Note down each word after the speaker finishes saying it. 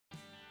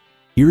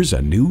Here's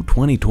a new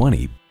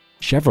 2020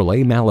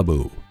 Chevrolet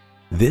Malibu.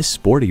 This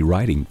sporty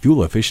riding,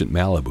 fuel-efficient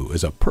Malibu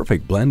is a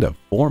perfect blend of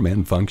form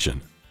and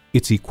function.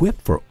 It's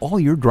equipped for all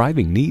your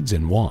driving needs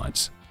and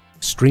wants.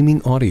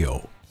 Streaming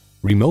audio,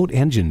 remote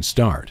engine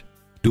start,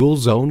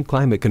 dual-zone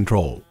climate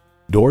control,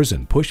 doors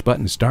and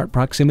push-button start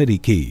proximity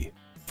key,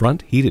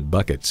 front heated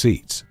bucket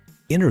seats,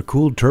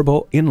 intercooled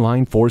turbo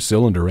inline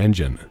 4-cylinder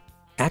engine,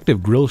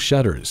 active grille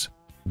shutters,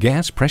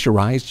 gas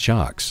pressurized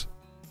shocks,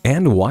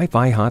 and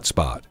Wi-Fi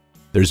hotspot.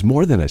 There's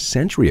more than a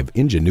century of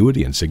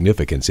ingenuity and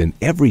significance in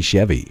every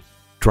Chevy.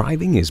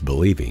 Driving is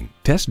believing.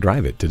 Test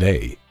drive it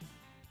today.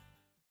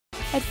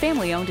 At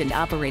family-owned and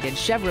operated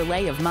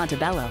Chervrolet of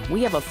Montebello,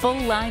 we have a full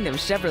line of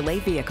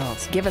Chevrolet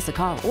vehicles. Give us a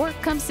call or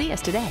come see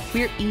us today.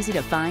 We're easy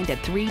to find at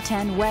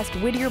 310 West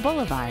Whittier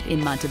Boulevard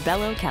in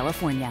Montebello,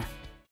 California.